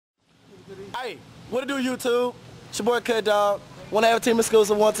Hey, what it do, YouTube? It's your boy Cut Dog. Want to have a team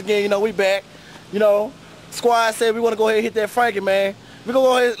exclusive once again. You know, we back. You know, squad said we want to go ahead and hit that Frankyy, man. We're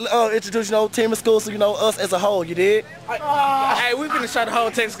going to go ahead and introduce, you know, team exclusive, you know, us as a whole, you did? Hey, we finna show the whole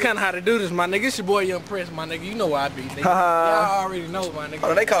Texas kind of how to do this, my nigga. It's your boy Young Prince, my nigga. You know where I be, nigga. Y'all already know, my nigga.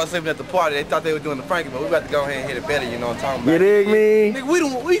 Oh, they called us living at the party. They thought they were doing the Frankyy, but we about to go ahead and hit it better, you know what I'm talking about. You dig me?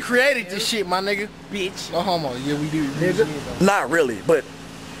 Nigga, we created this shit, my nigga. Bitch. No homo. Yeah, we do. Nigga. Not really, but,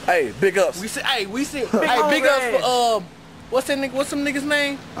 hey, big ups. We said, hey, big ups for, what's that nigga, what's some nigga's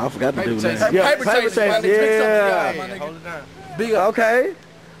name? I forgot the dude's name. Paper Chase, my nigga. Yeah. My nigga. Hold it down. Big up. Okay.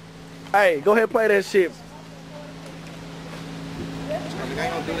 Hey, go ahead and play that shit. I ain't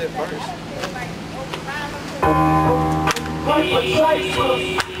gonna do that first.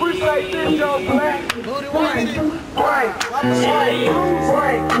 Appreciate this, young black.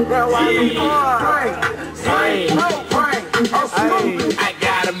 I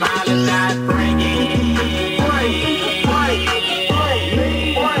got a mile and not bringing.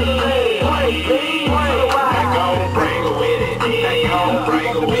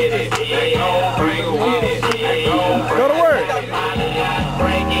 Go to work.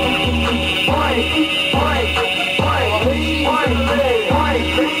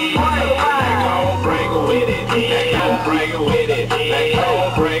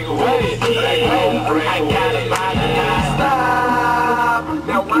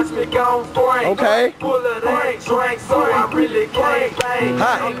 Now watch me go for it. Okay. Pull of that drink, so I really can't bang.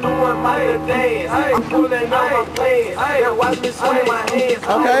 I'm doing my dance. I'm pulling out my pants. Now watch me swing my hands.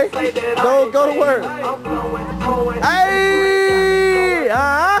 Okay. Go to work. I'm blowing. Hey!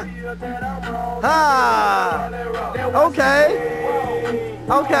 Okay.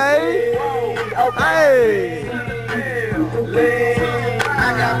 Okay. Hey! I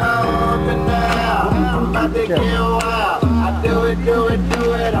got my arm in now. I'm about to get wild. I do it.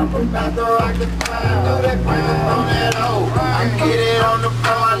 I'm about to rock the crowd. Do that grind on that O. I get it on the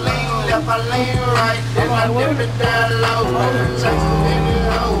floor. I lean left, I lean right. Then I dip it down low. Jackson in the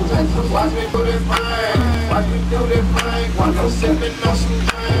hole. Watch me do this thing. Watch me do this thing. While I'm sipping on some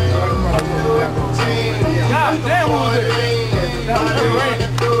drink. God damn, what was it?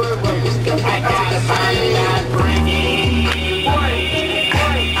 I got a body not bringing.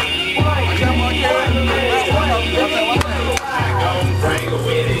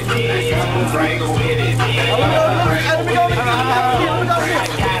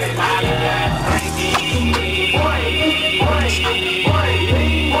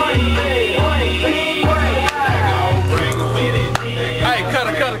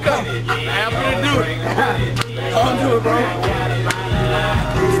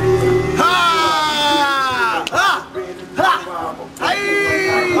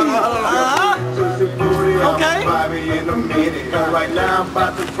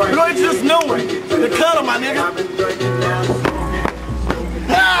 We're going to just know it. The color, my nigga.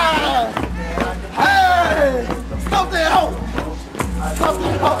 Hey! Stop that hoe! Stop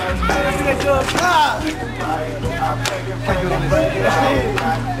that hoe!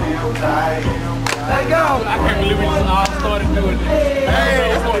 Let go! I can't believe we just all started doing this. Hey!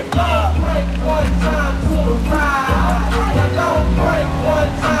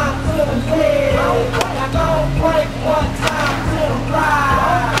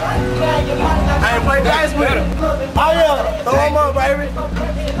 Hey, play dice with him. Oh yeah, throw him up, baby.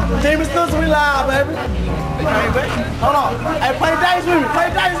 Team exclusive, we live, baby. Hold on. Hey, play dice with me. Play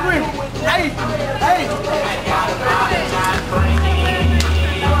dice with me. Hey, hey.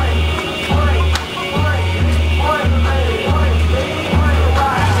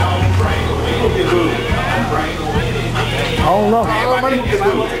 I don't know. I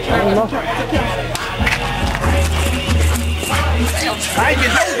don't know. I ain't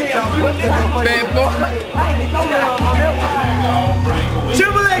bad boy.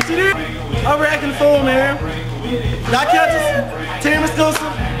 Triple X, you did? I'm reacting to fool, man. Y'all catch us? Team exclusive.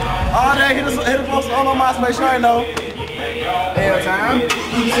 All day, hit us on my MySpace, you already know. Hell time.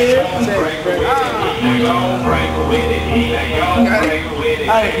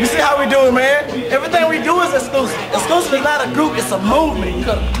 Hey, you see how we do it, man? Everything we do is exclusive. Exclusive is not a group, it's a movement.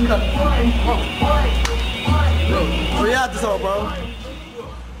 We out this hole, bro.